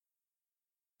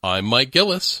I'm Mike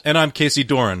Gillis. And I'm Casey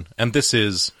Doran, and this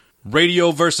is Radio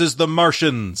versus the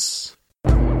Martians.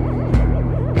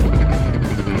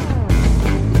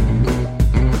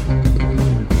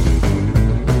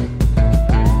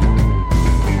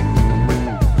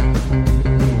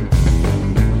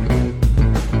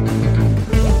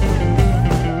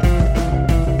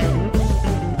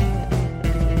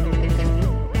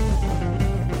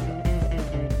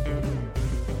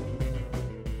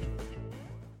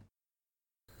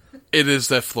 It is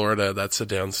that Florida. That's a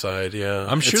downside, yeah.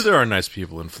 I'm sure there are nice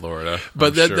people in Florida.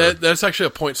 But that's actually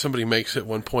a point somebody makes at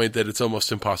one point, that it's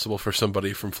almost impossible for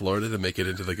somebody from Florida to make it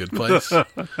into the good place. And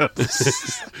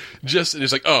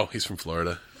it's like, oh, he's from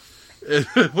Florida.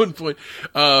 At one point,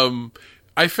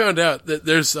 I found out that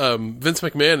there's Vince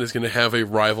McMahon is going to have a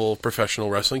rival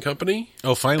professional wrestling company.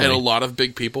 Oh, finally. And a lot of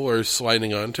big people are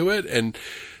sliding onto it. And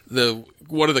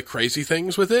one of the crazy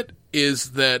things with it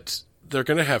is that they're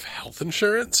going to have health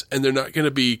insurance, and they're not going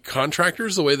to be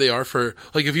contractors the way they are for,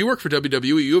 like, if you work for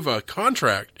WWE, you have a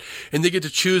contract, and they get to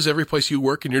choose every place you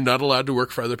work, and you're not allowed to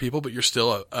work for other people, but you're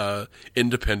still a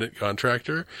independent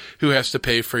contractor who has to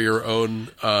pay for your own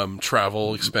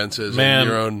travel expenses. Man, and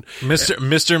your own. Mr.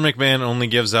 McMahon only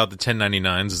gives out the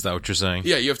 1099s. Is that what you're saying?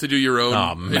 Yeah, you have to do your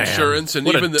own insurance, and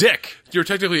what even a dick. You're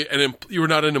technically you were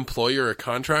not an employee or a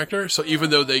contractor, so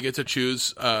even though they get to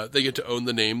choose, they get to own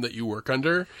the name that you work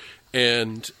under.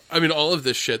 And, I mean, all of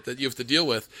this shit that you have to deal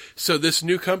with. So this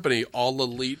new company, All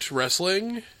Elite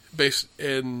Wrestling, based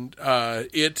in,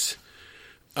 That's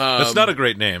not a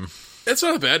great name. It's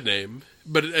not a bad name,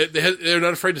 but they're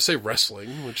not afraid to say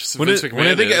wrestling, which is When I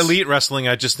think Elite Wrestling,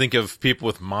 I just think of people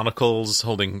with monocles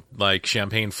holding, like,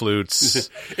 champagne flutes.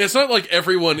 It's not like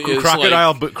everyone is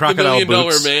crocodile like the $1 million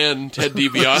boots. man, Ted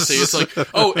DiBiase. It's like,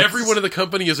 oh, everyone in the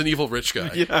company is an evil rich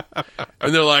guy. Yeah.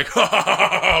 And they're like, ha, ha,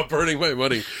 ha, ha, burning my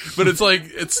money. But it's like,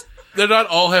 they're not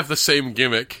all have the same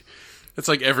gimmick. It's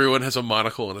like everyone has a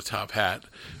monocle and a top hat.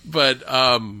 But, you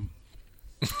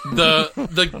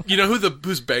know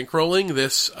who's bankrolling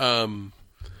this,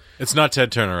 It's not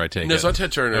Ted Turner, I take it. No, it's not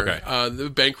Ted Turner. Okay. The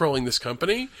bankrolling this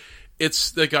company,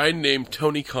 it's the guy named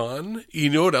Tony Khan. You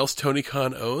know what else Tony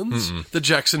Khan owns? Mm-mm. The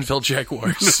Jacksonville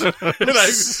Jaguars. And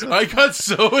I got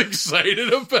so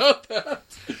excited about that.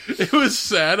 It was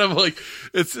sad. I'm like,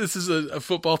 this is a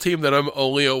football team that I'm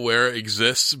only aware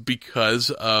exists because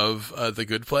of The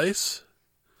Good Place.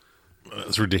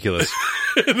 That's ridiculous.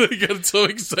 And I got so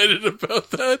excited about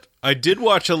that. I did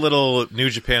watch a little New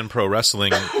Japan Pro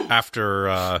Wrestling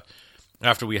after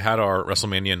we had our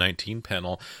WrestleMania 19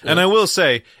 panel. And I will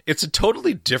say, it's a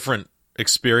totally different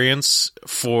experience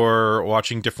for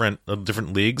watching different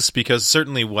leagues, because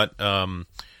certainly what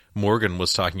Morgan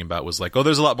was talking about was like, oh,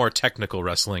 there's a lot more technical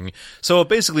wrestling. So it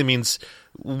basically means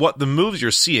what the moves you're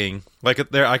seeing, like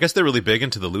I guess they're really big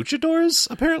into the luchadors,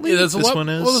 apparently. Yeah, there's this one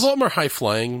is. Well, there's a lot more high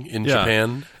flying in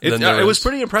Japan. It was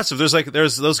pretty impressive.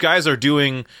 There's those guys are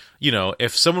doing,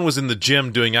 if someone was in the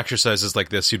gym doing exercises like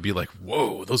this, you'd be like,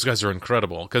 whoa, those guys are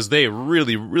incredible, because they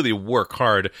really, really work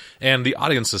hard, and the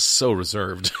audience is so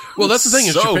reserved. Well, that's the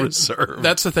thing. Reserved.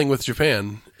 That's the thing with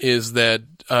Japan, is that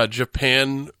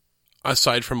Japan,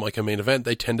 aside from like a main event,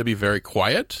 they tend to be very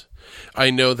quiet. I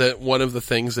know that one of the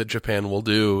things that Japan will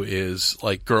do is,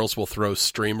 like, girls will throw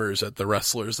streamers at the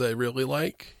wrestlers they really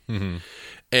like. Mm-hmm.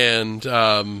 And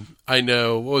I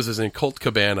know, what was his name? Colt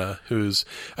Cabana, who's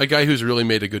a guy who's really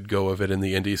made a good go of it in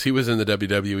the indies. He was in the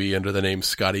WWE under the name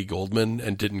Scotty Goldman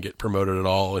and didn't get promoted at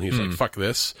all. And he's like, fuck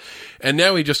this. And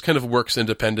now he just kind of works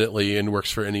independently and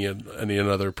works for any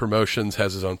other promotions,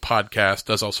 has his own podcast,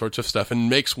 does all sorts of stuff, and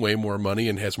makes way more money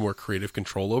and has more creative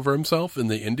control over himself in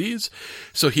the indies.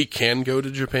 So he can go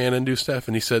to Japan and do stuff.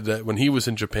 And he said that when he was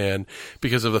in Japan,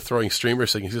 because of the throwing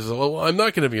streamers thing, he says, well, I'm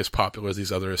not going to be as popular as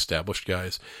these other established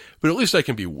guys, but at least I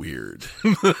can be weird.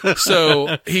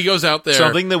 So he goes out there.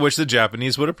 Something that which the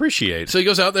Japanese would appreciate. So he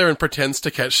goes out there and pretends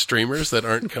to catch streamers that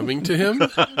aren't coming to him.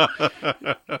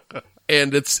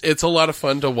 And it's a lot of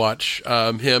fun to watch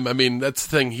him. I mean, that's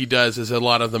the thing he does, is a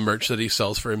lot of the merch that he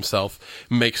sells for himself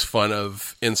makes fun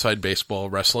of Inside Baseball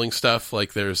wrestling stuff.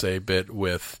 Like, there's a bit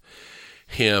with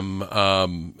him,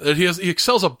 he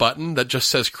sells a button that just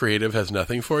says creative has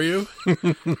nothing for you.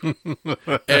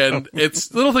 And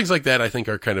it's little things like that I think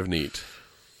are kind of neat.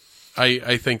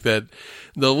 I think that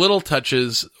the little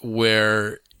touches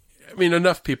where, I mean,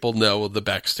 enough people know the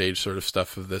backstage sort of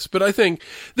stuff of this, but I think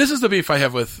this is the beef I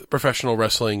have with professional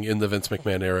wrestling in the Vince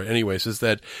McMahon era anyways, is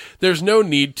that there's no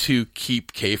need to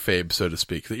keep kayfabe, so to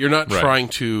speak, that you're not trying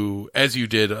to, as you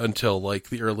did until like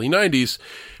the early 90s,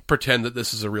 pretend that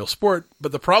this is a real sport.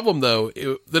 But the problem, though,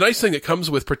 the nice thing that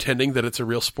comes with pretending that it's a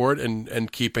real sport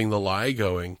and keeping the lie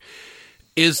going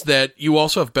is that you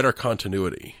also have better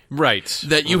continuity. Right.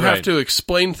 That you have to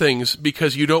explain things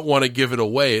because you don't want to give it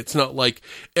away. It's not like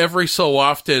every so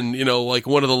often, like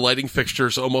one of the lighting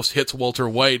fixtures almost hits Walter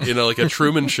White in like a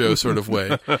Truman Show sort of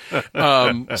way.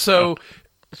 So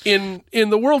in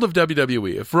the world of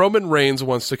WWE, if Roman Reigns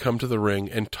wants to come to the ring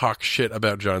and talk shit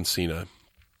about John Cena,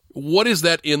 what is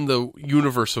that in the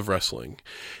universe of wrestling?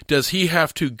 Does he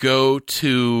have to go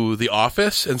to the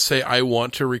office and say, I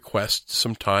want to request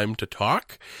some time to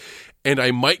talk? And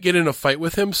I might get in a fight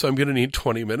with him, so I'm going to need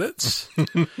 20 minutes.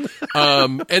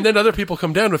 And then other people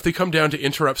come down. If they come down to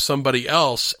interrupt somebody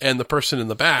else, and the person in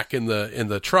the back in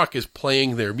the truck is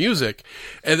playing their music,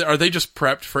 and are they just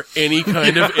prepped for any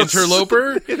kind of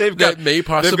interloper that may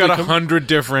possibly? They've got 100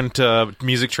 different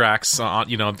music tracks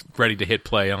on, ready to hit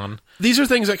play on. These are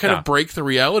things that kind of break the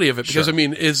reality of it. Because, Sure.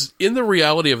 is in the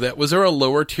reality of that, was there a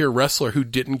lower tier wrestler who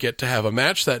didn't get to have a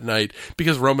match that night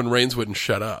because Roman Reigns wouldn't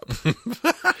shut up?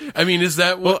 Is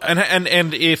that what? Well,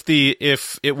 and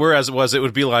if it were as it was, it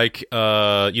would be like,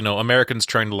 Americans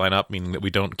trying to line up, meaning that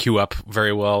we don't queue up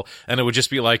very well. And it would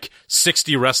just be like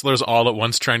 60 wrestlers all at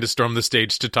once trying to storm the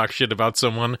stage to talk shit about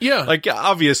someone. Yeah. Like,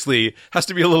 obviously, has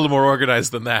to be a little more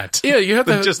organized than that. Yeah, you have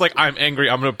to. Just like, I'm angry,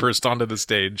 I'm going to burst onto the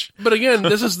stage. But again,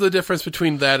 this is the difference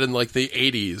between that and like the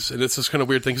 80s. And it's this kind of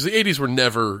weird thing because the 80s were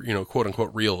never, quote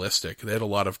unquote realistic. They had a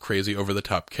lot of crazy over the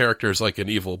top characters like an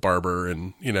evil barber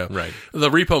and, Right. the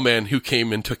Repo Man who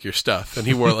came and took your stuff. And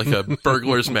he wore like a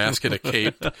burglar's mask and a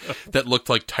cape that looked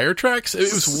like tire tracks.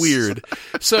 It was weird.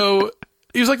 So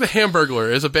he was like the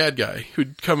Hamburglar as a bad guy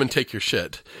who'd come and take your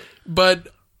shit. But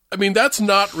that's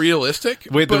not realistic.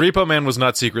 Wait, the Repo Man was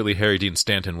not secretly Harry Dean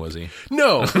Stanton, was he?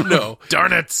 No.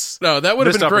 Darn it! No, that would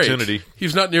have Missed been great. opportunity.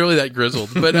 He's not nearly that grizzled.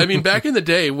 But, back in the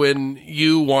day when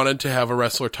you wanted to have a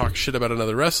wrestler talk shit about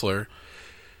another wrestler,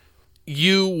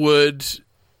 you would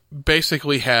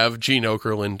basically have Gene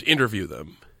Okerlund interview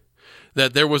them.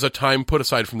 That there was a time put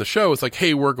aside from the show. It's like,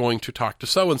 hey, we're going to talk to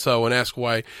so-and-so and ask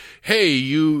why, hey,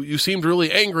 you seemed really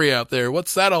angry out there.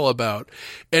 What's that all about?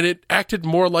 And it acted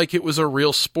more like it was a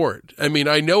real sport. I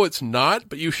know it's not,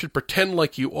 but you should pretend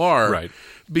like you are. Right.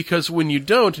 Because when you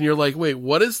don't, and you're like, wait,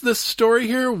 what is this story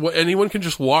here? Anyone can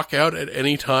just walk out at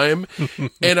any time.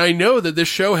 And I know that this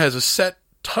show has a set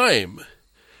time.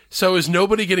 So is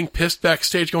nobody getting pissed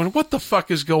backstage going, what the fuck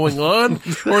is going on?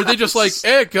 Or are they just like,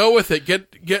 go with it.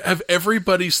 Have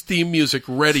everybody's theme music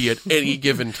ready at any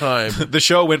given time. The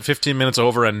show went 15 minutes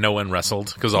over and no one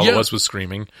wrestled because all of us was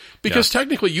screaming. Because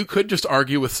technically you could just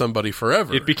argue with somebody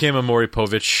forever. It became a Maury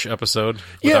Povich episode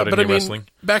without any wrestling.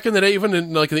 Back in the day, even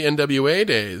in like the NWA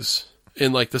days,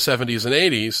 in like the 70s and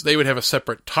 80s, they would have a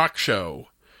separate talk show.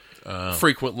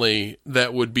 Frequently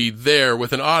that would be there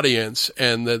with an audience,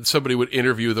 and then somebody would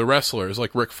interview the wrestlers.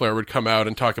 Like Ric Flair would come out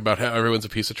and talk about how everyone's a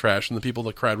piece of trash, and the people in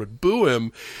the crowd would boo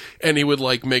him, and he would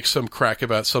like make some crack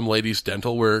about some lady's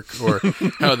dental work or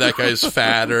how that guy's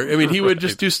fat, or he would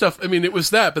just do stuff. It was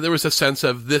that, but there was a sense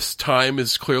of this time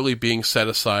is clearly being set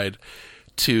aside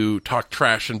to talk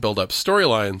trash and build up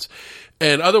storylines.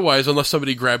 And otherwise, unless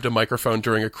somebody grabbed a microphone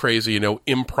during a crazy,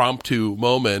 impromptu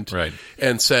moment, right,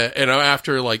 and said,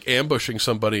 after like ambushing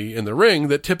somebody in the ring,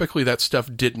 that typically that stuff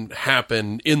didn't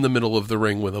happen in the middle of the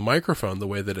ring with a microphone the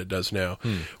way that it does now.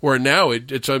 Where now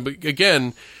it's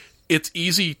again, it's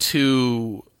easy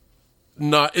to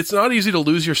it's not easy to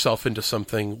lose yourself into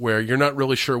something where you're not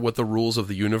really sure what the rules of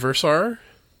the universe are.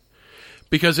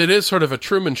 Because it is sort of a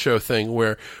Truman Show thing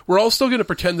where we're all still going to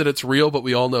pretend that it's real, but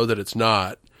we all know that it's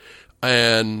not.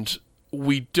 And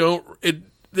we don't,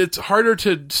 it's harder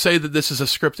to say that this is a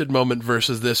scripted moment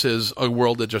versus this is a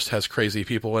world that just has crazy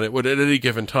people in it. Would at any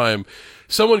given time,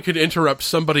 someone could interrupt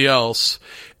somebody else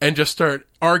and just start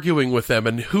arguing with them.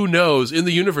 And who knows, in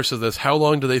the universe of this, how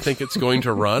long do they think it's going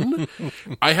to run?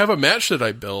 I have a match that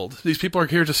I build. These people are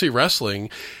here to see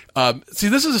wrestling. This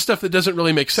is the stuff that doesn't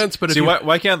really make sense. But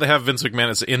why can't they have Vince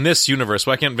McMahon in this universe?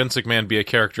 Why can't Vince McMahon be a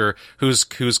character who's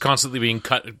constantly being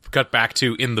cut back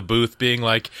to in the booth, being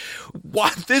like,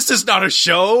 "What? This is not a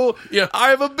show. Yeah, I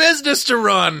have a business to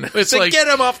run. It's like, get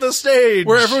him off the stage."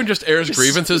 Where everyone just airs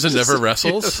grievances and never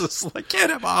wrestles. It's like, get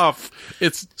him off.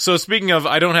 It's so. Speaking of,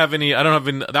 I don't have any.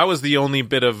 That was the only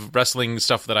bit of wrestling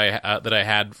stuff that I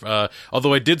had.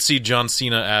 Although I did see John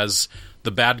Cena as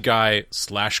the bad guy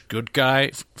 / good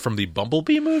guy from the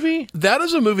Bumblebee movie. That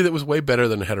is a movie that was way better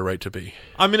than it had a right to be.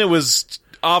 It was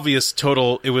obvious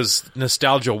it was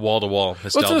nostalgia wall to wall. Well,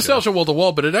 it's nostalgia wall to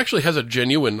wall, but it actually has a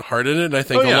genuine heart in it. And I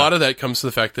think a lot of that comes to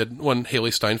the fact that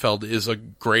Haley Steinfeld is a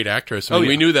great actress.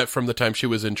 We knew that from the time she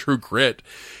was in True Grit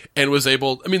and was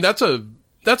able, that's a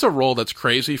that's a role that's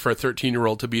crazy for a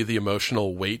 13-year-old to be the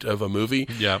emotional weight of a movie.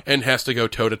 Yeah. And has to go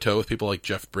toe-to-toe with people like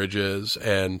Jeff Bridges,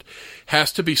 and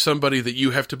has to be somebody that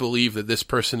you have to believe that this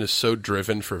person is so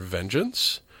driven for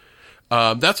vengeance.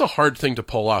 That's a hard thing to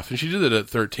pull off. And she did it at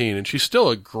 13, and she's still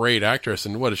a great actress.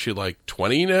 And what is she, like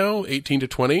 20 now? 18 to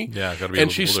 20? Yeah, gotta be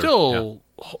and a she's little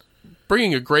still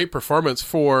bringing a great performance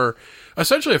for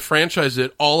essentially a franchise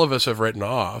that all of us have written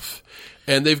off.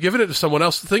 And they've given it to someone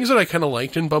else. The things that I kind of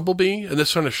liked in Bumblebee, and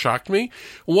this kind of shocked me.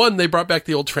 One, they brought back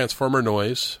the old Transformer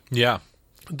noise. Yeah.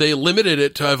 They limited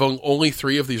it to having only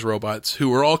 3 of these robots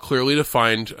who are all clearly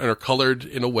defined and are colored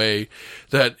in a way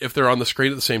that if they're on the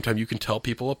screen at the same time, you can tell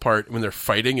people apart. When they're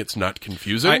fighting, it's not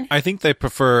confusing. I think they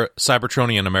prefer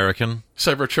Cybertronian American.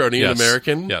 Cybertronian Yes.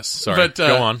 American. Yes, sorry. But,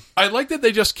 Go on. I like that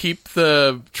they just keep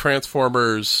the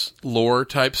Transformers lore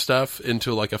type stuff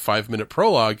into like a 5-minute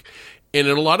prologue. And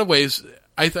in a lot of ways,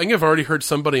 I think I've already heard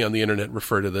somebody on the internet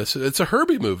refer to this. It's a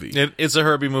Herbie movie. It's a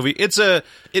Herbie movie. It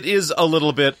is a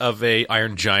little bit of a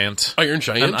Iron Giant. Iron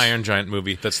Giant? An Iron Giant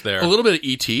movie that's there. A little bit of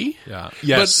E.T. Yeah. But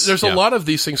Yes. there's Yeah. a lot of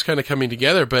these things kind of coming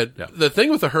together. But the thing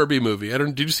with the Herbie movie,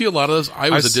 did you see a lot of those? I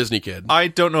was a Disney kid. I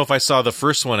don't know if I saw the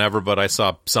first one ever, but I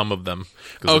saw some of them.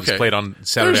 Because it was played on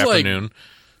Saturday afternoon.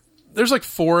 There's like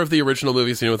 4 of the original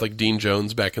movies, with like Dean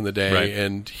Jones back in the day, Right.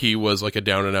 and he was like a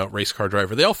down and out race car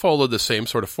driver. They all followed the same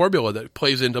sort of formula that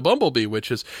plays into Bumblebee,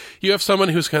 which is you have someone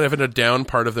who's kind of in a down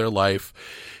part of their life,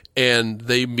 and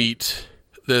they meet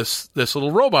this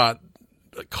little robot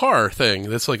car thing,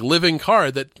 this like living car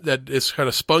that is kind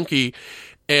of spunky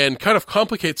and kind of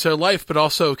complicates their life, but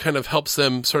also kind of helps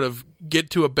them sort of get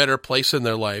to a better place in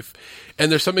their life. And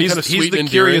there's something kind of sweet and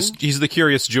endearing. He's the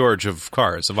Curious George of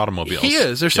cars, of automobiles. He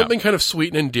is. There's something kind of sweet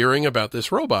and endearing about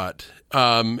this robot.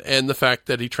 And the fact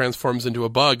that he transforms into a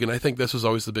bug, and I think this was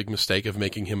always the big mistake of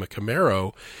making him a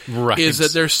Camaro, Right. is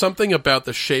that there's something about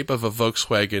the shape of a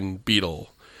Volkswagen Beetle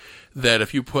that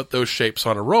if you put those shapes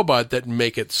on a robot that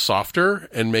make it softer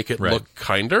and make it look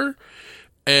kinder.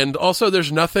 And also there's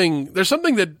something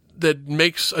that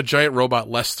makes a giant robot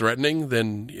less threatening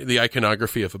than the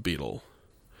iconography of a Beetle.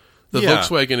 The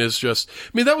Volkswagen is just...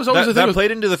 that was always the thing. That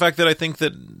played into the fact that I think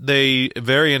that they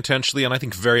very intentionally and I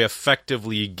think very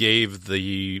effectively gave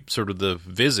the sort of the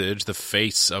visage, the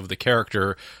face of the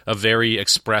character, a very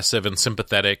expressive and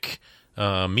sympathetic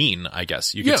mien, I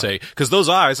guess you could say. Because those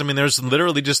eyes, there's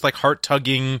literally just like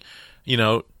heart-tugging,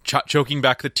 choking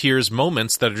back the tears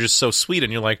moments that are just so sweet,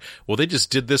 and you're like, well, they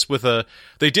did this with the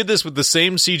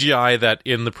same CGI that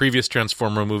in the previous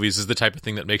Transformer movies is the type of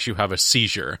thing that makes you have a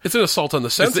seizure. It's an assault on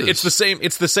the senses. It's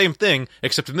the same thing,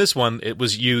 except in this one it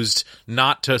was used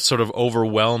not to sort of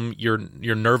overwhelm your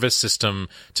nervous system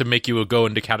to make you go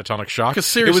into catatonic shock.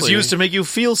 It was used to make you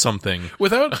feel something.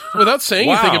 Without saying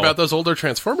anything about those older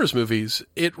Transformers movies,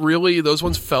 those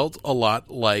ones felt a lot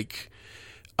like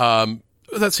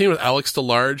that scene with Alex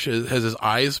DeLarge has his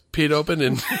eyes peed open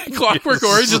in Clockwork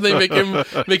Orange, and they make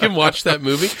him watch that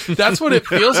movie. That's what it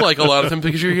feels like a lot of time,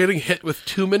 because you're getting hit with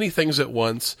too many things at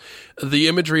once. The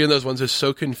imagery in those ones is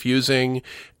so confusing.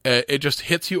 It just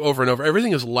hits you over and over.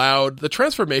 Everything is loud. The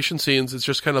transformation scenes, it's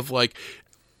just kind of like,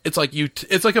 it's like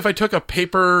if I took a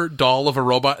paper doll of a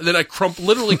robot, and then I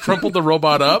literally crumpled the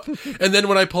robot up, and then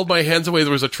when I pulled my hands away,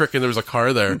 there was a trick and there was a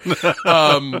car there.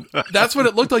 That's what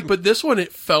it looked like. But this one,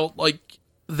 it felt like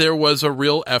there was a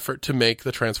real effort to make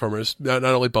the Transformers, not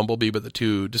only Bumblebee, but the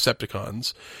 2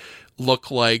 Decepticons, look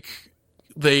like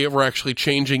they were actually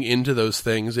changing into those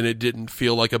things, and it didn't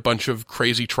feel like a bunch of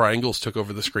crazy triangles took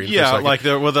over the screen. Yeah, like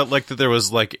there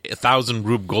was like 1,000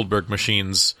 Rube Goldberg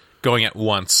machines going at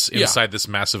once inside this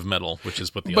massive metal, which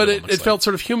is what the other one looks it felt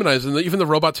sort of humanized, and even the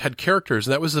robots had characters,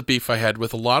 and that was the beef I had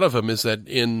with a lot of them, is that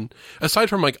aside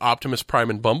from like Optimus Prime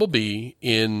and Bumblebee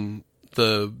in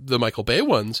the Michael Bay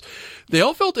ones, they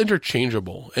all felt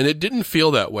interchangeable, and it didn't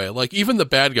feel that way. Like even the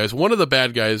bad guys, one of the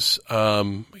bad guys,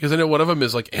 because I know one of them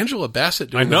is like Angela Bassett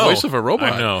doing the voice of a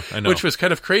robot. I know. Which was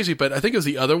kind of crazy, but I think it was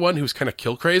the other one who's kind of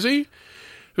kill crazy,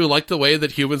 who liked the way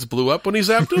that humans blew up when he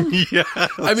zapped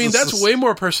them. That's way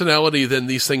more personality than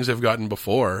these things have gotten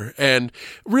before. And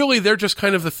really, they're just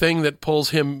kind of the thing that pulls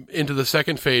him into the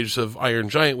second phase of Iron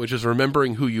Giant, which is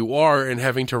remembering who you are and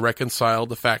having to reconcile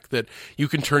the fact that you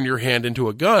can turn your hand into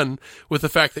a gun with the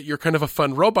fact that you're kind of a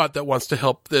fun robot that wants to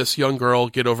help this young girl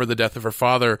get over the death of her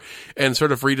father and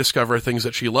sort of rediscover things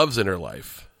that she loves in her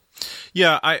life.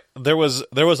 Yeah, there was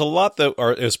a lot that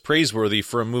is praiseworthy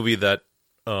for a movie that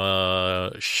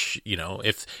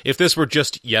if this were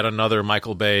just yet another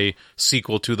Michael Bay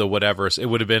sequel to the whatevers,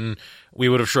 we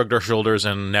would have shrugged our shoulders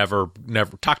and never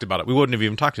talked about it. We wouldn't have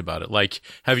even talked about it. Like,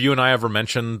 have you and I ever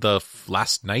mentioned the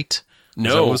Last Night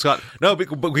No.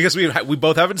 Because we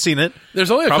both haven't seen it.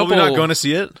 There's only a Probably couple. not going to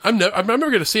see it. I'm never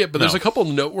going to see it, but there's No. a couple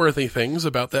noteworthy things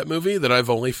about that movie that I've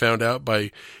only found out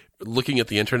by looking at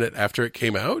the internet after it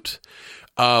came out.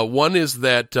 One is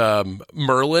that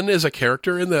Merlin is a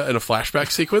character in a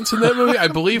flashback sequence in that movie, I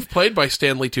believe played by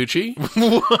Stanley Tucci.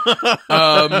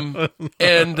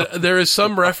 And there is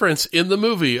some reference in the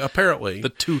movie, apparently, The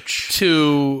Tooch.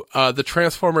 to the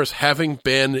Transformers having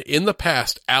been, in the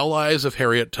past, allies of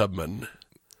Harriet Tubman.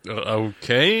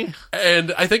 Okay.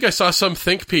 And I think I saw some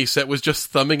think piece that was just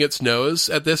thumbing its nose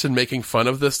at this and making fun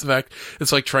of this. The fact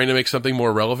it's like trying to make something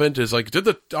more relevant is like, did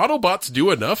the Autobots do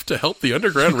enough to help the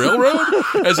Underground Railroad?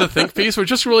 As a think piece, we're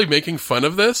just really making fun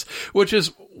of this, which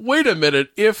is, wait a minute,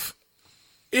 if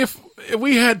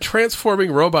we had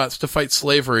transforming robots to fight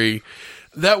slavery,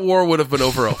 that war would have been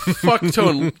over a fuck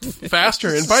ton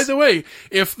faster. And by the way,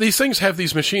 if these things have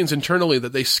these machines internally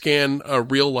that they scan a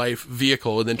real life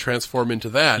vehicle and then transform into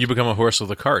that, You become a horse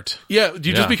with a cart. yeah, do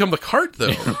you just Yeah. become the cart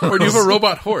though, or do you have a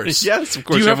robot horse? Yes, of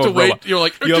course. Do you have to wait? Robot. You're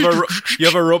like you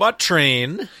have a robot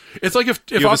train. It's like if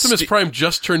have a Optimus Prime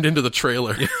just turned into the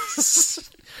trailer.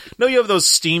 No, you have those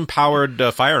steam powered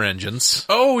fire engines.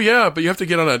 Oh yeah, but you have to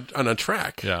get on a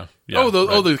track. Yeah.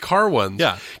 The car ones.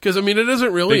 Yeah. Because I mean, it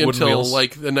isn't really Big wooden until wheels.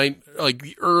 like the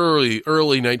early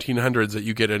 1900s that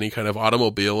you get any kind of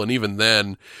automobile, and even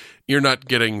then, you're not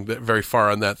getting very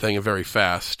far on that thing very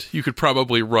fast. You could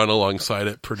probably run alongside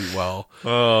it pretty well.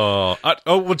 Well,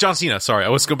 John Cena. Sorry,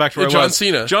 let's go back to where I John was.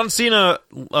 Cena. John Cena.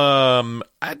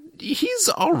 He's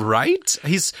all right.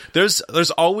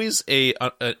 There's always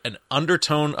an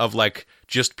undertone of like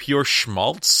just pure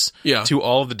schmaltz to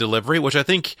all of the delivery, which I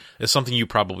think is something you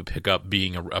probably pick up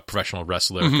being a professional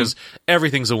wrestler, because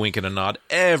everything's a wink and a nod.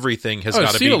 Everything has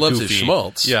got to be Cena goofy. loves his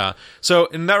schmaltz. Yeah. So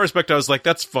in that respect, I was like,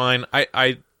 that's fine.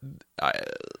 I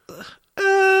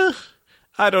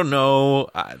don't know.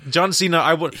 John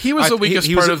Cena, He was the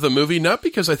weakest part of the movie, not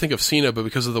because I think of Cena, but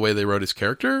because of the way they wrote his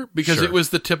character. Because Sure. it was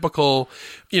the typical,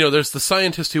 there's the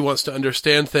scientist who wants to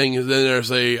understand things, and then there's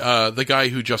the guy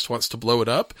who just wants to blow it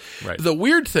up. Right. The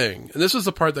weird thing, and this is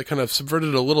the part that kind of subverted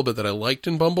it a little bit that I liked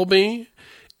in Bumblebee,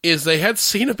 is they had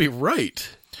Cena be right.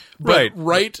 But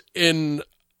right in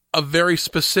a very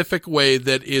specific way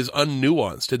that is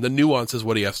unnuanced, and the nuance is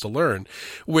what he has to learn,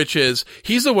 which is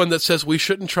he's the one that says we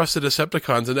shouldn't trust the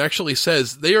Decepticons, and actually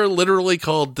says they are literally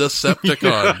called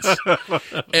Decepticons.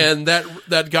 And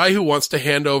that guy who wants to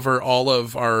hand over all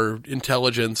of our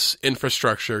intelligence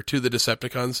infrastructure to the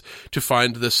Decepticons to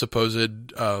find this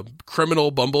supposed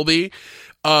criminal Bumblebee,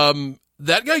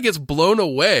 that guy gets blown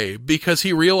away because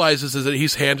he realizes that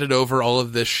he's handed over all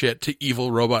of this shit to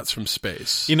evil robots from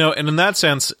space. and in that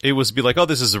sense, it was be like, oh,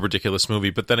 this is a ridiculous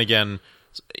movie. But then again,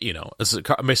 it's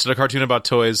a cartoon about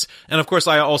toys. And of course,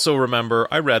 I also remember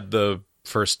I read the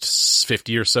first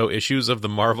 50 or so issues of the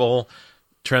Marvel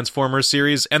Transformers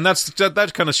series, and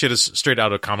that kind of shit is straight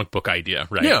out of a comic book idea,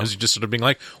 right? Yeah. It's just sort of being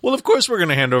like, well, of course we're going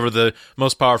to hand over the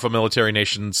most powerful military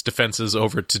nation's defenses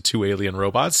over to two alien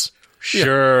robots.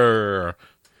 Sure.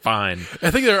 Fine.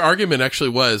 I think their argument actually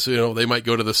was, they might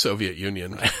go to the Soviet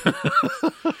Union.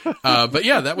 But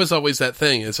yeah, that was always that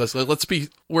thing. It's just like,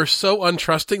 we're so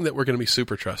untrusting that we're going to be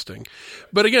super trusting.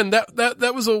 But again,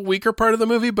 that was a weaker part of the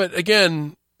movie. But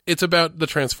again, it's about the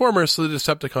Transformers, so the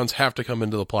Decepticons have to come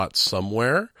into the plot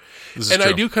somewhere. And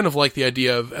I do kind of like the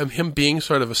idea of him being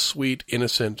sort of a sweet,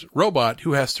 innocent robot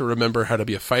who has to remember how to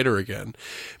be a fighter again.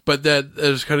 But that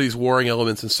there's kind of these warring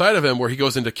elements inside of him where he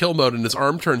goes into kill mode and his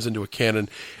arm turns into a cannon.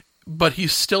 But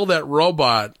he's still that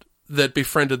robot that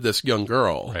befriended this young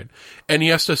girl. Right. And he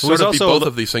has to sort of be both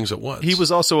of these things at once. He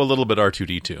was also a little bit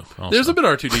R2-D2. Also. There's a bit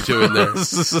R2-D2 in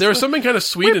there. There was something kind of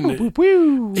sweet in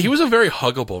he was a very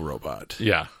huggable robot.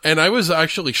 Yeah. And I was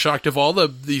actually shocked of all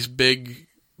these big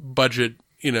budget,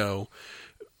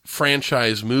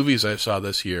 franchise movies I saw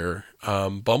this year.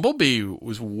 Bumblebee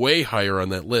was way higher on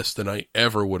that list than I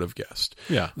ever would have guessed.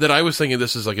 Yeah. That I was thinking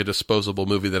this is like a disposable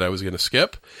movie that I was going to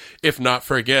skip. If not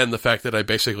for, again, the fact that I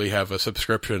basically have a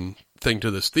subscription thing to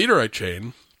this theater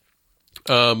chain.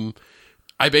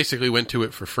 I basically went to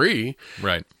it for free.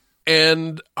 Right.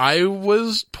 And I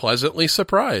was pleasantly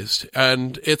surprised.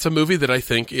 And it's a movie that I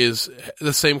think is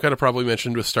the same kind of problem we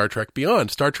mentioned with Star Trek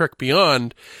Beyond. Star Trek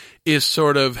Beyond is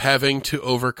sort of having to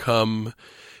overcome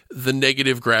the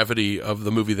negative gravity of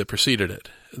the movie that preceded it.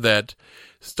 That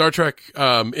Star Trek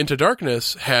Into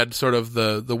Darkness had sort of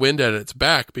the wind at its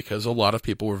back because a lot of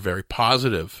people were very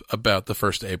positive about the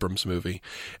first Abrams movie.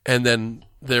 And then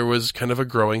there was kind of a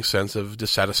growing sense of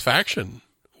dissatisfaction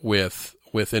with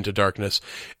Into Darkness.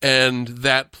 And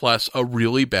that plus a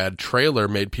really bad trailer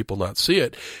made people not see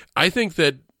it. I think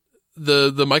that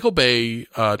the Michael Bay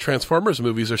Transformers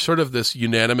movies are sort of this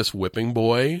unanimous whipping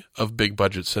boy of big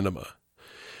budget cinema.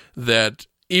 That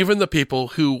even the people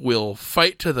who will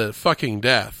fight to the fucking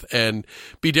death and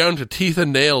be down to teeth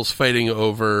and nails fighting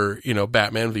over,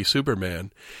 Batman v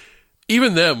Superman,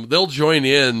 even them, they'll join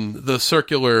in the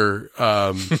circular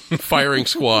firing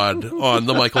squad on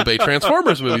the Michael Bay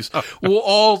Transformers movies. We'll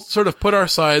all sort of put our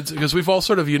sides, because we've all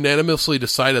sort of unanimously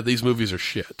decided these movies are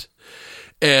shit.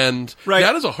 And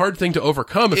that is a hard thing to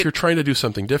overcome if you're trying to do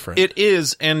something different. It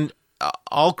is, and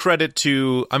all credit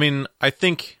to, I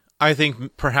think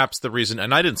perhaps the reason,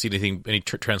 and I didn't see any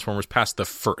Transformers past the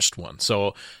first one,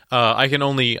 so I can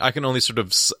only sort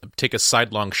of take a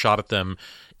sidelong shot at them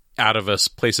out of a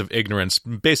place of ignorance,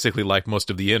 basically like most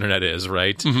of the internet is,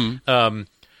 right? Mm-hmm.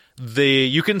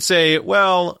 You can say,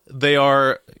 well,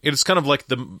 it's kind of like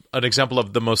an example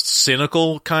of the most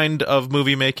cynical kind of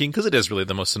movie making, because it is really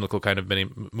the most cynical kind of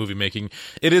movie making.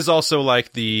 It is also like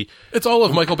it's all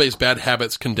of Michael Bay's bad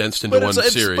habits condensed into one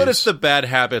series. But it's the bad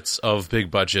habits of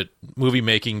big budget movie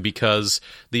making, because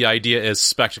the idea is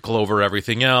spectacle over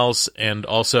everything else, and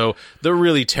also the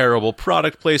really terrible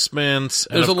product placement.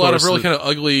 There's a lot of really kind of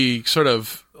ugly sort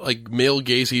of like male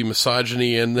gazy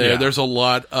misogyny in there. Yeah. There's a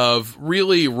lot of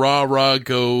really rah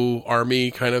go army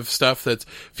kind of stuff that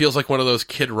feels like one of those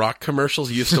Kid Rock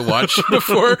commercials you used to watch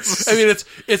before. I mean,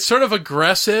 it's sort of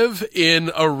aggressive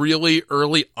in a really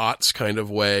early aughts kind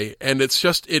of way, and it's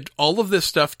just all of this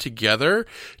stuff together.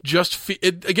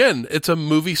 It's a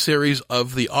movie series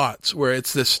of the aughts where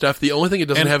it's this stuff. The only thing it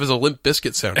doesn't have is a Limp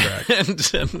Bizkit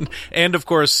soundtrack, and of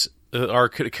course. Our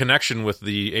connection with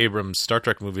the Abrams Star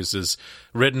Trek movies is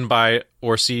written by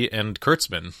Orci and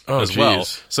Kurtzman as well.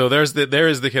 So there is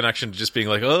the connection to just being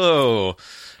like,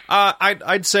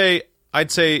 I'd say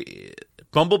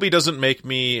Bumblebee doesn't make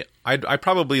me. I'd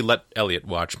probably let Elliot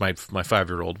watch my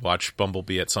 5-year-old watch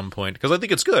Bumblebee at some point, because I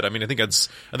think it's good. I mean, I think it's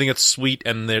sweet,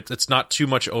 and it's not too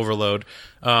much overload.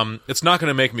 It's not going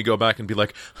to make me go back and be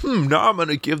like, now I'm going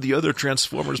to give the other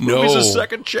Transformers movies a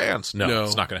second chance. No,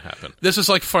 it's not going to happen. This is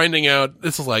like finding out.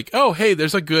 This is like, oh, hey,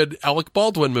 there's a good Alec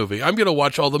Baldwin movie. I'm going to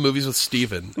watch all the movies with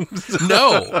Steven.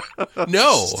 No.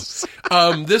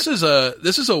 This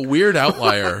is a weird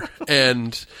outlier,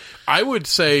 and I would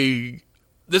say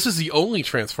this is the only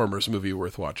Transformers movie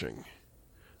worth watching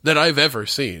that I've ever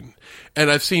seen.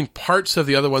 And I've seen parts of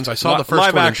the other ones. I saw the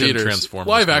first one in theaters. Transformers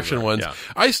live action ones. Yeah.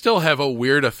 I still have a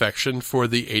weird affection for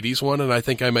the 80s one, and I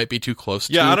think I might be too close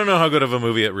to. Yeah, I don't know how good of a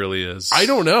movie it really is. I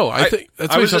don't know. I think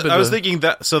that's I was thinking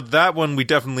that one we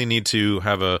definitely need to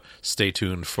have a stay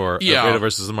tuned for Beta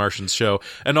versus the Martians show.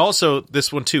 And also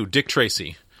this one too, Dick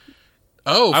Tracy.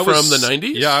 Oh, from the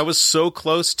 90s? Yeah, I was so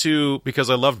close to, because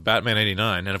I loved Batman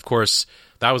 89, and of course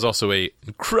that was also a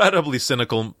incredibly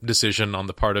cynical decision on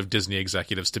the part of Disney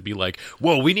executives to be like,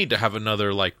 whoa, we need to have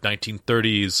another like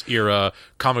 1930s era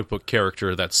comic book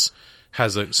character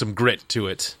has some grit to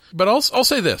it. But I'll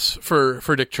say this for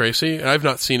Dick Tracy, and I've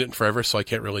not seen it in forever, so I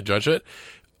can't really judge it.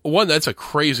 One, that's a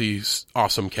crazy,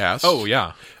 awesome cast. Oh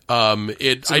yeah,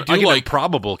 I do like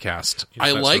probable cast.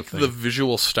 I like the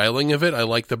visual styling of it. I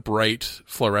like the bright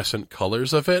fluorescent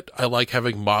colors of it. I like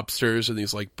having mobsters in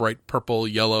these like bright purple,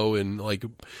 yellow, and like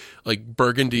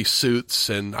burgundy suits,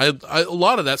 and a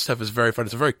lot of that stuff is very fun.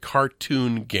 It's a very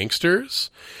cartoon gangsters,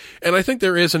 and I think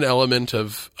there is an element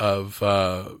of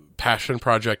passion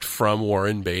project from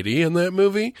Warren Beatty in that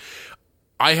movie.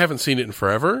 I haven't seen it in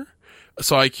forever,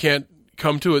 so I can't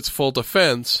come to its full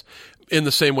defense in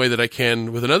the same way that I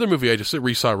can with another movie I just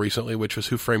saw recently, which was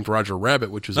Who Framed Roger Rabbit,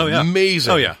 which is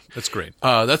amazing. Oh yeah, that's great.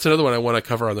 That's another one I want to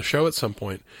cover on the show at some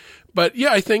point. But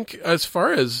yeah, I think as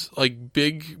far as like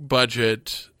big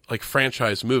budget, like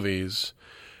franchise movies,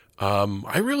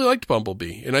 I really liked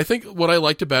Bumblebee. And I think what I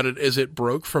liked about it is it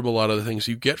broke from a lot of the things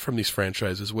you get from these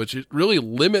franchises, which it really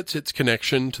limits its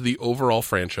connection to the overall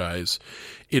franchise.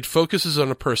 It focuses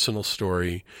on a personal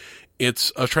story.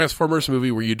 It's a Transformers movie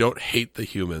where you don't hate the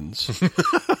humans.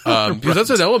 Because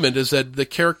that's an element, is that the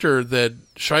character that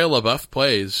Shia LaBeouf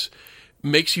plays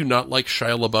makes you not like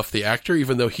Shia LaBeouf, the actor,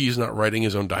 even though he's not writing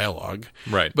his own dialogue.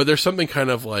 Right. But there's something kind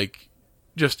of like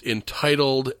just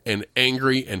entitled and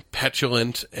angry and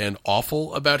petulant and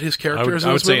awful about his characters.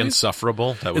 I would say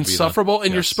insufferable. That would insufferable, be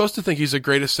and you're supposed to think he's the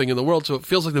greatest thing in the world, so it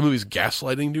feels like the movie's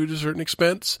gaslighting you to a certain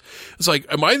extent. It's like,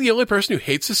 am I the only person who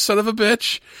hates this son of a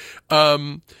bitch?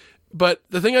 But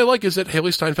the thing I like is that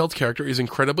Haley Steinfeld's character is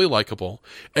incredibly likable.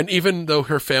 And even though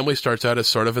her family starts out as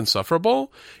sort of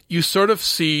insufferable, you sort of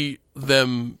see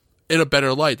them in a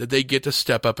better light, that they get to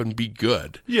step up and be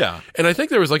good. Yeah. And I think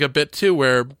there was like a bit too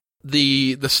where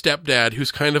the stepdad, who's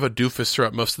kind of a doofus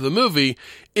throughout most of the movie,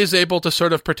 is able to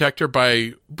sort of protect her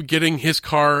by getting his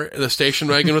car, the station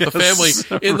wagon with the family,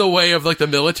 in the way of like the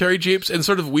military jeeps, and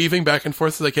sort of weaving back and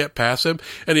forth so they can't pass him.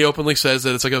 And he openly says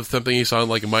that it's like something he saw in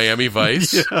like Miami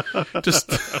Vice.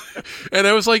 Just, and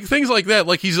I was like, things like that,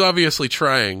 like he's obviously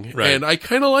trying. Right. And I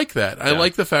kind of like that. I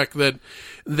like the fact that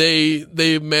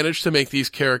they managed to make these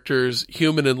characters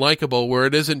human and likable, where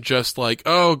it isn't just like,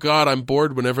 oh god, I'm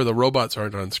bored whenever the robots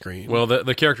aren't on screen. Well,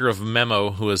 the character of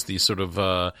Memo, who is the sort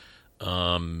of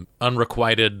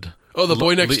unrequited... Oh, the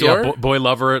boy next door? Yeah, boy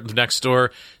lover next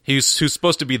door. Who's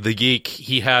supposed to be the geek.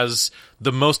 He has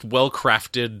the most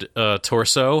well-crafted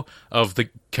torso of the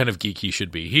kind of geek he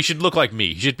should be. He should look like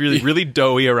me. He should be really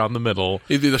doughy around the middle.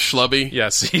 He'd be the schlubby.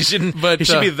 Yes, he shouldn't. But he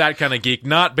should be that kind of geek,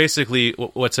 not basically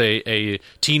what's a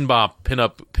teen bop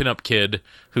pinup kid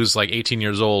who's like 18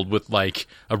 years old with like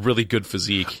a really good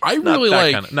physique. I really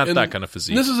like that kind of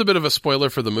physique. This is a bit of a spoiler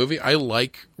for the movie. I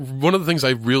like one of the things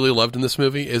I really loved in this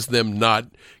movie is them not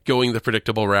going the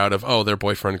predictable route of, oh, they're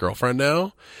boyfriend girlfriend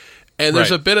now. And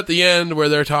there's a bit at the end where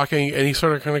they're talking, and he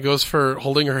sort of kind of goes for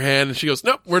holding her hand, and she goes,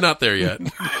 nope, we're not there yet.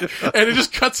 And it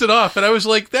just cuts it off. And I was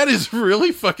like, that is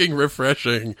really fucking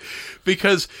refreshing,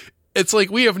 because it's like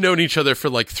we have known each other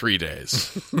for like 3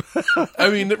 days.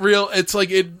 I mean, it's like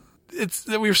it's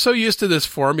we were so used to this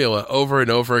formula over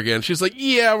and over again. She's like,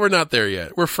 yeah, we're not there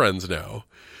yet. We're friends now.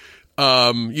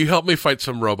 You helped me fight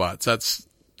some robots.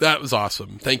 That was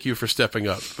awesome. Thank you for stepping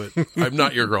up, but I'm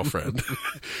not your girlfriend.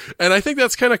 And I think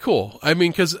that's kind of cool. I mean,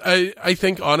 because I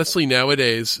think honestly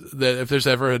nowadays that if there's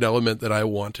ever an element that I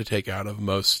want to take out of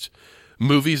most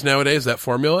movies nowadays, that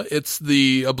formula, it's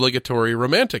the obligatory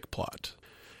romantic plot.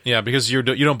 Yeah, because you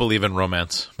don't believe in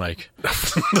romance, Mike.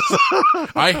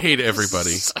 I hate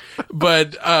everybody.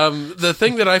 But the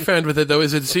thing that I found with it, though,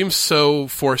 is it seems so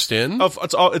forced in.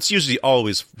 It's usually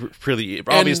always really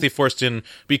obviously forced in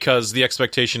because the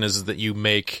expectation is that you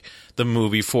make the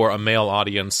movie for a male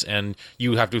audience, and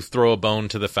you have to throw a bone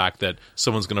to the fact that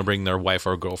someone's going to bring their wife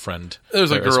or girlfriend. There's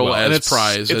a girl as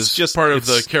prize as just part of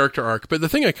the character arc. But the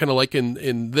thing I kind of like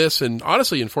in this, and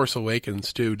honestly in Force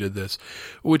Awakens too, did this,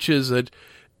 which is that,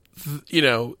 you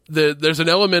know, there's an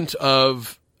element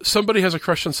of somebody has a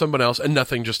crush on someone else and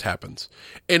nothing just happens.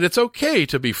 And it's okay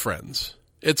to be friends.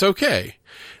 It's okay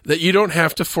that you don't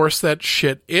have to force that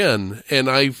shit in. And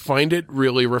I find it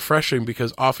really refreshing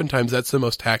because oftentimes that's the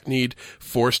most hackneyed,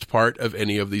 forced part of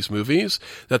any of these movies,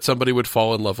 that somebody would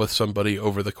fall in love with somebody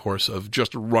over the course of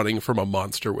just running from a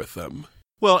monster with them.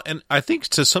 Well, and I think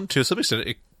to some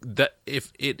extent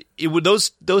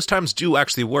those times do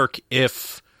actually work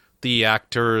if the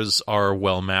actors are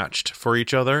well matched for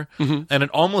each other. Mm-hmm. And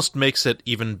it almost makes it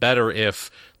even better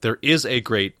if there is a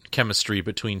great chemistry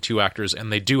between two actors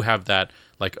and they do have that,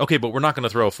 like, okay, but we're not going to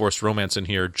throw a forced romance in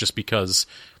here just because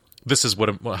this is what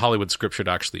Hollywood script should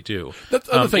actually do. That's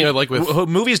the other thing I like with...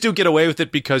 Movies do get away with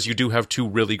it because you do have two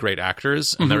really great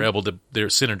actors, and they're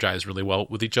synergize really well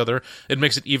with each other. It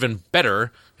makes it even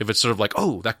better if it's sort of like,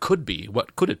 oh, that could be.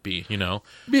 What could it be, you know?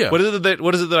 Yeah. What is it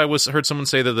that I heard someone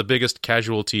say that the biggest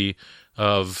casualty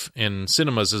in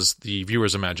cinemas is the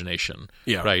viewer's imagination.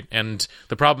 Yeah. Right? And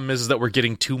the problem is that we're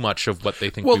getting too much of what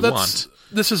they think we want.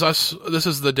 This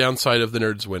is the downside of the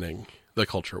nerds winning the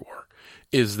culture war.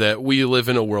 Is that we live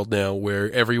in a world now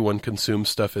where everyone consumes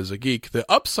stuff as a geek. The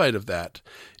upside of that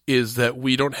is that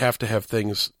we don't have to have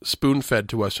things spoon-fed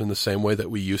to us in the same way that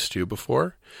we used to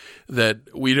before. That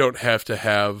we don't have to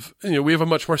have, we have a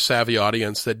much more savvy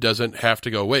audience that doesn't have to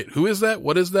go, wait, who is that?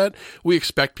 What is that? We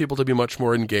expect people to be much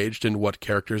more engaged in what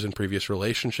characters in previous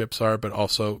relationships are, but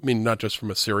also, not just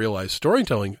from a serialized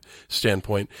storytelling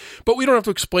standpoint, but we don't have to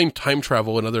explain time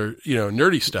travel and other,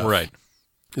 nerdy stuff. Right.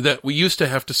 That we used to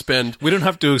have to spend... We don't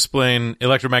have to explain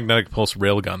electromagnetic pulse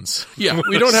railguns. Yeah,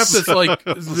 we don't have to,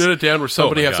 sit it down where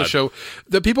somebody has to show...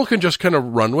 That people can just kind of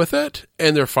run with it,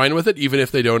 and they're fine with it, even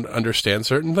if they don't understand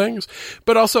certain things.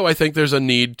 But also, I think there's a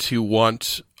need to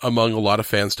want, among a lot of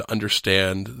fans, to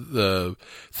understand the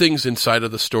things inside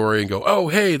of the story and go, oh,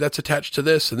 hey, that's attached to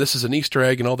this, and this is an Easter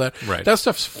egg, and all that. Right. That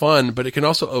stuff's fun, but it can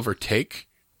also overtake...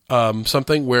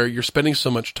 something where you're spending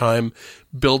so much time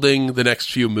building the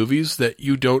next few movies that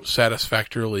you don't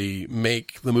satisfactorily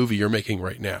make the movie you're making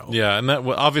right now. Yeah, and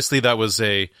obviously that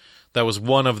was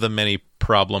one of the many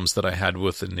problems that I had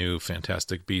with the new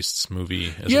Fantastic Beasts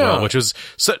movie as well, which was,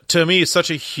 to me, such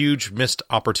a huge missed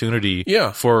opportunity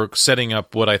for setting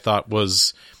up what I thought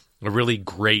was a really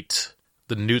great...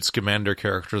 The Newt Scamander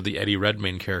character, the Eddie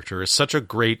Redmayne character, is such a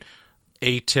great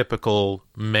atypical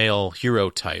male hero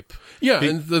type. Yeah,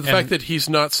 and the fact that he's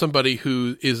not somebody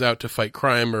who is out to fight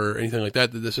crime or anything like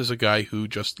that this is a guy who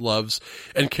just loves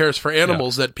and cares for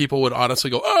animals that people would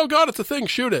honestly go, oh, God, it's a thing,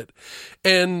 shoot it.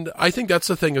 And I think that's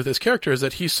the thing with this character is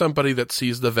that he's somebody that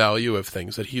sees the value of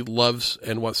things, that he loves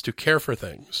and wants to care for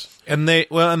things. And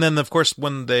then of course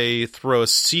when they throw a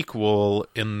sequel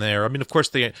in there, I mean, of course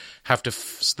they have to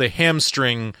they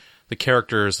hamstring the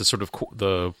characters, the sort of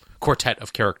the quartet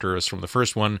of characters from the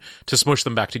first one to smush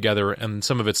them back together, and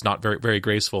some of it's not very, very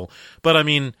graceful. But I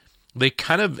mean, they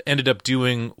kind of ended up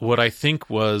doing what I think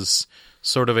was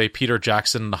sort of a Peter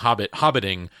Jackson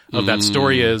hobbiting of that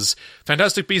story. Is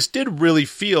Fantastic Beasts did really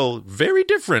feel very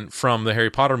different from the Harry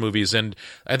Potter movies, and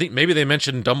I think maybe they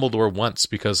mentioned Dumbledore once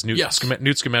because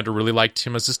Newt Scamander really liked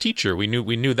him as his teacher. We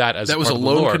knew that as that was a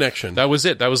lone connection. That was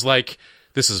it. That was like,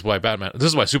 this is why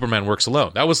Superman works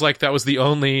alone. That was the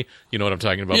only, you know what I'm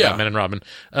talking about, Batman and Robin.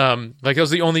 Like that was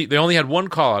the only, they only had one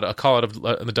call out of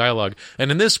the dialogue.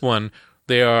 And in this one,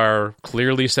 they are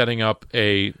clearly setting up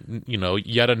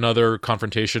yet another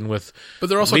confrontation with. But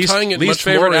they're also tying it least much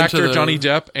favorite more actor into Johnny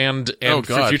Depp and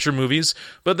for future movies.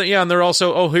 But and they're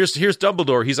also here's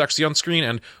Dumbledore. He's actually on screen,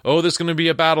 and there's going to be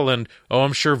a battle, and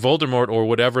I'm sure Voldemort or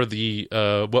whatever the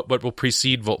what will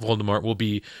precede Voldemort will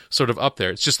be sort of up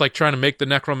there. It's just like trying to make the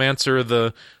Necromancer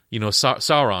the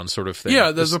Sauron sort of thing.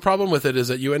 Yeah, there's a problem with it is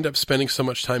that you end up spending so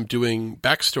much time doing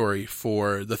backstory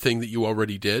for the thing that you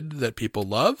already did that people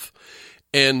love.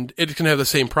 And it can have the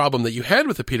same problem that you had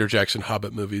with the Peter Jackson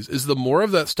Hobbit movies, is the more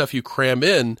of that stuff you cram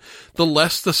in, the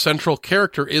less the central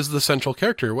character is the central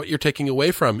character. What you're taking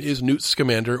away from is Newt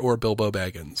Scamander or Bilbo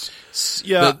Baggins.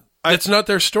 Yeah. It's not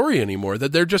their story anymore,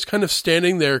 that they're just kind of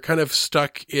standing there, kind of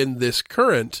stuck in this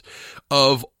current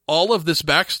of all of this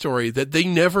backstory that they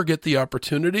never get the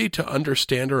opportunity to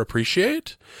understand or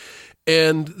appreciate.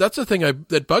 And that's the thing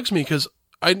that bugs me, because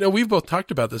I know we've both talked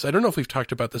about this. I don't know if we've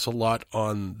talked about this a lot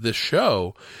on this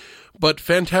show, but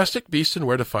Fantastic Beasts and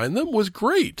Where to Find Them was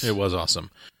great. It was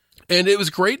awesome. And it was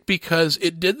great because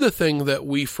it did the thing that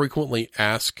we frequently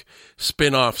ask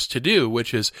spin-offs to do,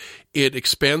 which is it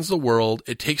expands the world,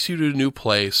 it takes you to a new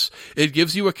place, it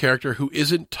gives you a character who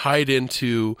isn't tied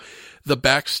into the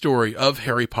backstory of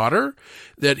Harry Potter,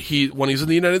 that when he's in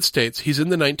the United States, he's in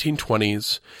the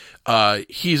 1920s,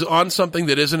 he's on something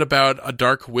that isn't about a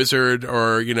dark wizard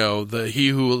or, the He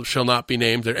Who Shall Not Be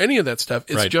Named or any of that stuff.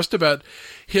 It's just about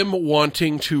him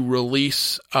wanting to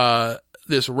release,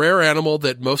 this rare animal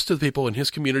that most of the people in his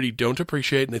community don't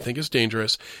appreciate and they think is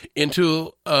dangerous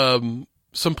into,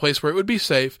 some place where it would be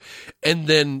safe, and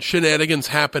then shenanigans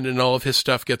happen and all of his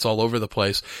stuff gets all over the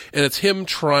place. And it's him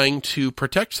trying to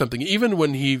protect something, even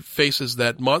when he faces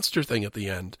that monster thing at the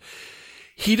end.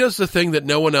 He does the thing that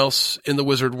no one else in the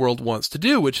wizard world wants to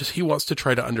do, which is he wants to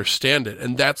try to understand it.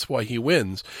 And that's why he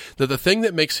wins. That the thing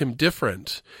that makes him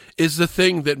different is the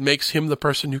thing that makes him the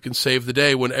person who can save the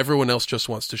day when everyone else just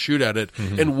wants to shoot at it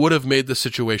and would have made the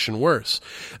situation worse.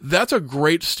 That's a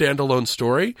great standalone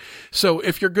story. So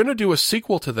if you're going to do a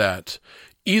sequel to that,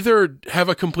 either have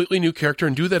a completely new character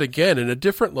and do that again in a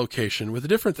different location with a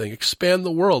different thing. Expand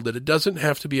the world, that it doesn't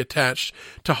have to be attached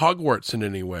to Hogwarts in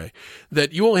any way.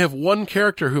 That you only have one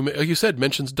character who, like you said,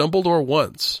 mentions Dumbledore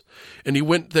once. And he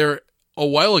went there a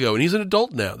while ago, and he's an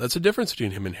adult now. That's the difference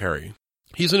between him and Harry.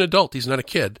 He's an adult. He's not a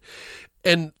kid.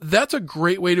 And that's a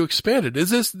great way to expand it.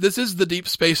 This is the Deep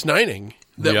Space Nining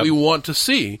that we want to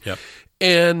see. Yep.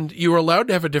 And you are allowed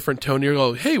to have a different tone. You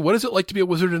go, hey, what is it like to be a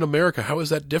wizard in America? How is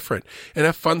that different? And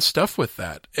have fun stuff with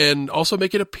that. And also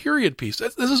make it a period piece.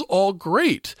 This is all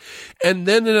great. And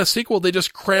then in a sequel, they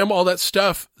just cram all that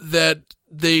stuff that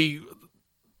they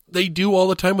do all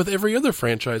the time with every other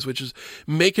franchise, which is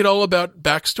make it all about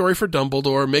backstory for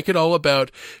Dumbledore, make it all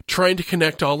about trying to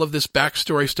connect all of this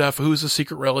backstory stuff, who's a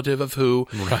secret relative of who.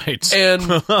 Right.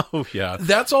 And yeah,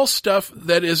 that's all stuff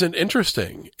that isn't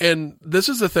interesting. And this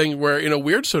is the thing where, in a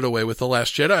weird sort of way with The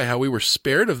Last Jedi, how we were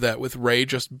spared of that with Rey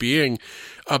just being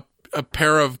a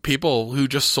pair of people who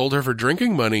just sold her for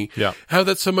drinking money. Yeah. How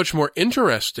that's so much more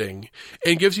interesting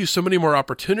and gives you so many more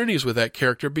opportunities with that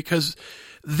character, because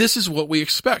this is what we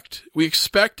expect. We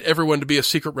expect everyone to be a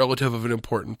secret relative of an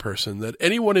important person, that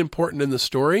anyone important in the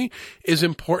story is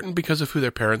important because of who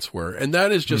their parents were. And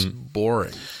that is just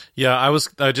boring. Yeah,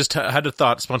 I just had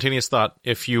a spontaneous thought.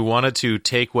 If you wanted to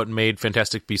take what made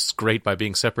Fantastic Beasts great by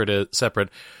being separate,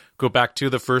 go back to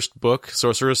the first book,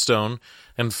 Sorcerer's Stone,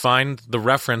 and find the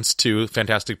reference to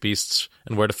Fantastic Beasts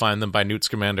and Where to Find Them by Newt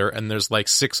Scamander, and there's like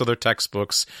 6 other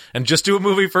textbooks, and just do a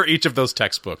movie for each of those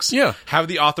textbooks. Yeah. Have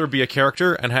the author be a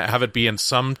character and have it be in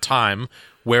some time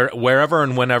wherever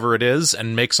and whenever it is,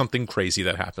 and make something crazy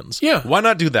that happens. Yeah. Why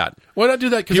not do that? Why not do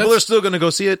that? People are still going to go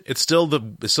see it. It's still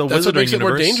that's Wizarding what makes it more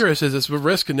universe. dangerous. Is it's a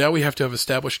risk, and now we have to have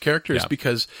established characters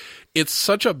because it's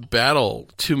such a battle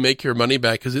to make your money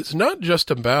back. Because it's not just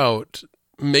about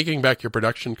making back your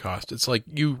production cost. It's like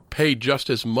you pay just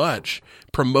as much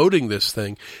promoting this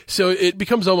thing. So it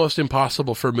becomes almost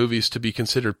impossible for movies to be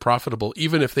considered profitable,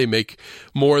 even if they make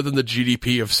more than the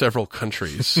GDP of several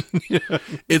countries.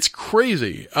 It's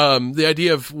crazy. The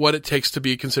idea of what it takes to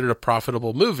be considered a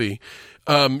profitable movie.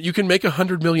 You can make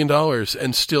 $100 million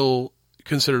and still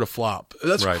consider it a flop.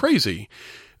 That's crazy.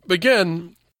 But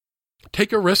again,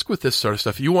 take a risk with this sort of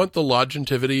stuff. You want the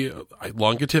longevity.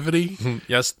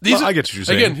 Yes, I get what you're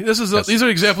saying. Again, these are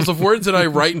examples of words that I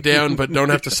write down but don't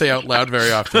have to say out loud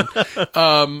very often.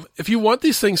 If you want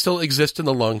these things to exist in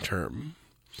the long term,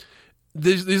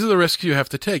 these are the risks you have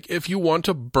to take. If you want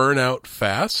to burn out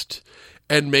fast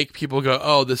and make people go,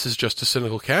 oh, this is just a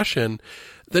cynical cash-in,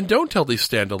 then don't tell these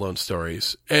standalone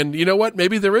stories. And you know what?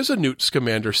 Maybe there is a Newt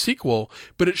Scamander sequel,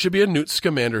 but it should be a Newt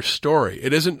Scamander story.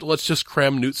 It isn't, let's just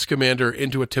cram Newt Scamander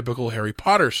into a typical Harry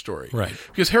Potter story. Right.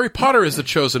 Because Harry Potter is the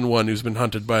chosen one who's been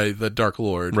hunted by the Dark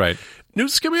Lord. Right.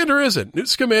 Newt Scamander isn't. Newt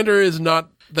Scamander is not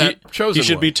that chosen one. He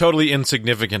should be totally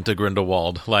insignificant to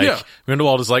Grindelwald.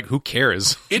 Grindelwald is like, who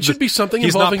cares? It should be something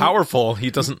He's involving... not powerful. He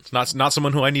doesn't, not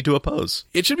someone who I need to oppose.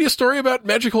 It should be a story about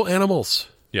magical animals.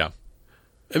 Yeah.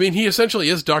 I mean, he essentially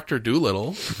is Dr.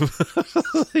 Dolittle.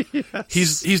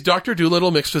 He's Dr.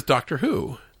 Dolittle mixed with Doctor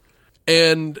Who.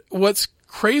 And what's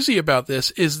crazy about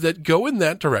this is that go in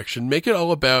that direction, make it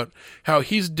all about how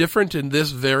he's different in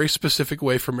this very specific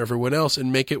way from everyone else,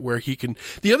 and make it where he can...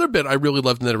 The other bit I really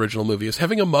loved in that original movie is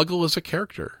having a Muggle as a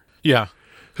character. Yeah.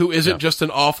 Who isn't just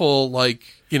an awful,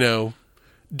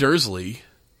 Dursley.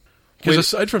 Because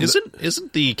aside from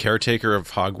isn't the caretaker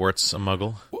of Hogwarts a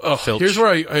Muggle? Here's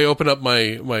where I open up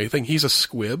my thing. He's a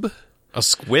squib. A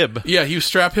squib? Yeah, you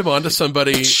strap him onto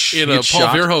somebody in a Paul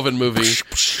Verhoeven movie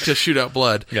to shoot out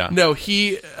blood. Yeah. No,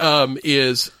 he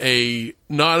is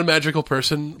not a magical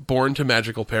person born to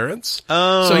magical parents.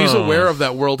 Oh. So he's aware of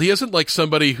that world. He isn't like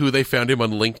somebody who they found him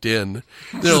on LinkedIn.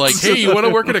 They're like, hey, you want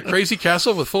to work at a crazy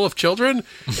castle full of children?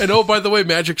 And oh, by the way,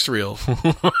 magic's real.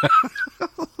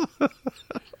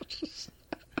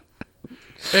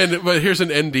 But here's an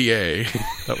NDA.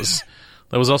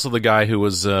 That was also the guy who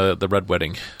was the Red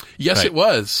Wedding. Yes, right. It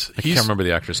was. I can't remember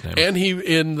the actor's name. And he,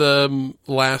 in the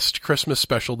last Christmas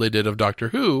special they did of Doctor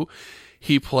Who,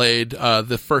 he played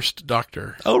the first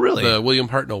Doctor. Oh, really? The William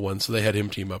Hartnell one. So they had him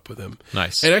team up with him.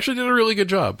 Nice. And actually did a really good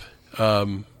job.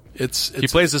 He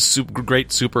plays a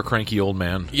great, super cranky old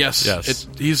man. Yes.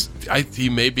 He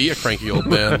may be a cranky old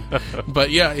man, but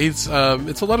yeah, it's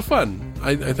a lot of fun.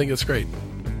 I think it's great.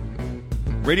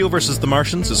 Radio vs. the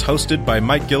Martians is hosted by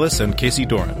Mike Gillis and Casey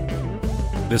Doran.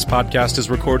 This podcast is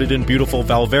recorded in beautiful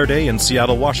Valverde in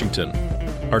Seattle, Washington.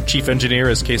 Our chief engineer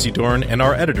is Casey Doran, and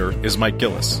our editor is Mike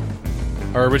Gillis.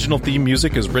 Our original theme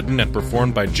music is written and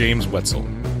performed by James Wetzel.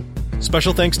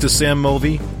 Special thanks to Sam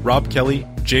Mulvey, Rob Kelly,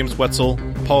 James Wetzel,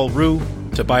 Paul Rue,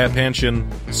 Tobiah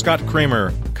Panshin, Scott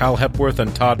Kramer, Kyle Hepworth,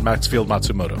 and Todd Maxfield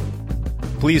Matsumoto.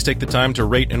 Please take the time to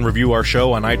rate and review our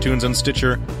show on iTunes and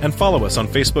Stitcher, and follow us on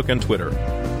Facebook and Twitter.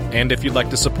 And if you'd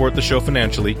like to support the show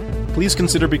financially, please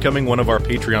consider becoming one of our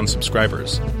Patreon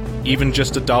subscribers. Even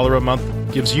just $1 a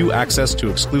month gives you access to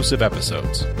exclusive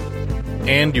episodes.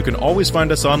 And you can always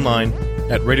find us online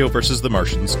at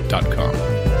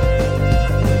radioversusthemartians.com.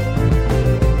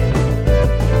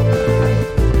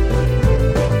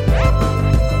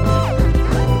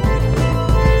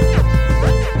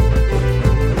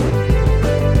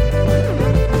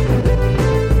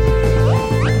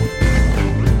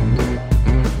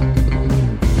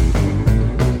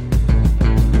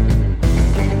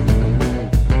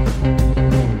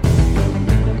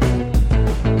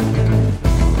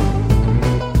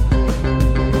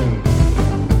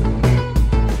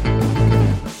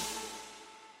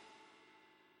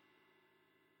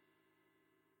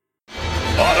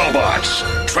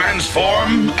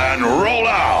 Transform and roll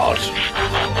out!